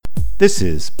This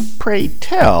is Pray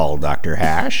Tell, Dr.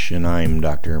 Hash, and I'm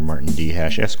Dr. Martin D.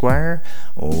 Hash, Esquire,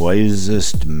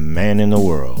 wisest man in the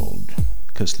world,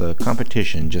 'cause the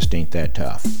competition just ain't that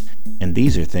tough. And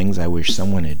these are things I wish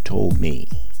someone had told me.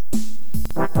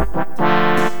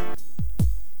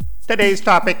 Today's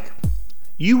topic: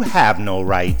 you have no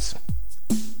rights.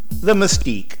 The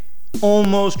mystique,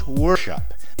 almost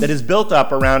worship, that is built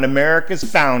up around America's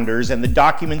founders and the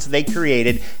documents they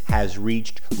created has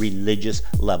reached religious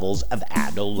levels of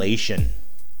adulation.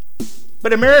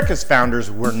 But America's founders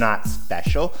were not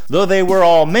special, though they were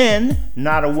all men,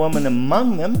 not a woman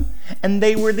among them, and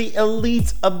they were the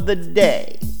elites of the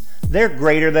day. Their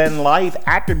greater-than-life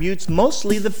attributes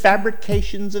mostly the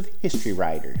fabrications of history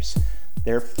writers,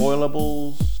 their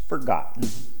foilables forgotten.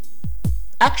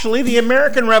 Actually, the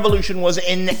American Revolution was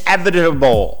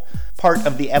inevitable, part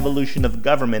of the evolution of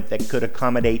government that could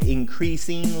accommodate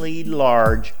increasingly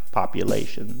large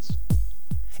populations.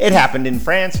 It happened in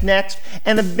France next,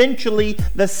 and eventually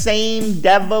the same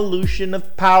devolution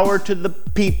of power to the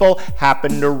people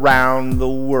happened around the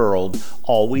world,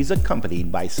 always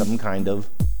accompanied by some kind of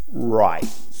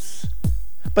rights.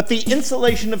 But the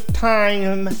insulation of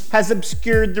time has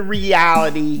obscured the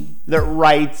reality that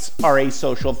rights are a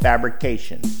social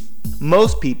fabrication.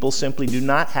 Most people simply do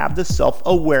not have the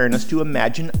self-awareness to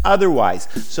imagine otherwise,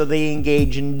 so they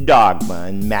engage in dogma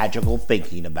and magical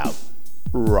thinking about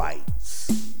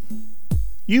rights.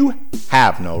 You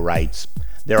have no rights.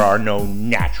 There are no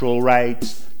natural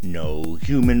rights, no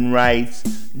human rights,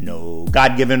 no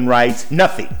God-given rights,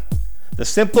 nothing. The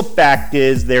simple fact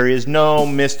is there is no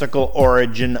mystical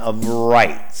origin of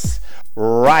rights.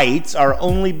 Rights are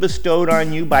only bestowed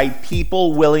on you by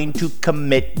people willing to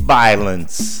commit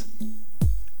violence.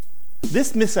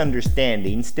 This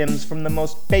misunderstanding stems from the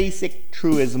most basic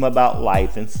truism about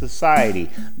life and society,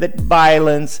 that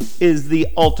violence is the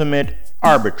ultimate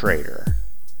arbitrator.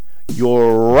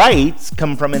 Your rights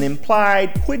come from an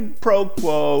implied quid pro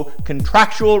quo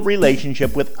contractual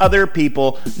relationship with other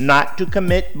people not to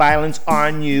commit violence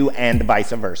on you and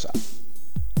vice versa.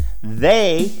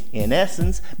 They, in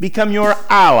essence, become your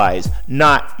allies,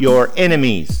 not your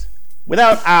enemies.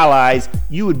 Without allies,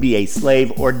 you would be a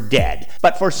slave or dead.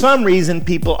 But for some reason,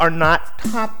 people are not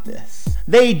taught this.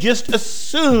 They just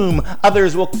assume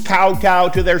others will kowtow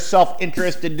to their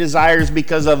self-interested desires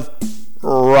because of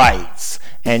rights.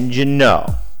 And you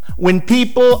know, when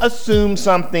people assume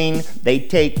something, they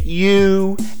take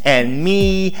you and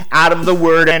me out of the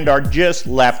word and are just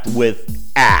left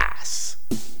with ass.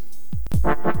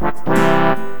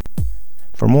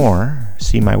 For more,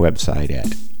 see my website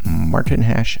at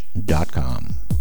martinhash.com.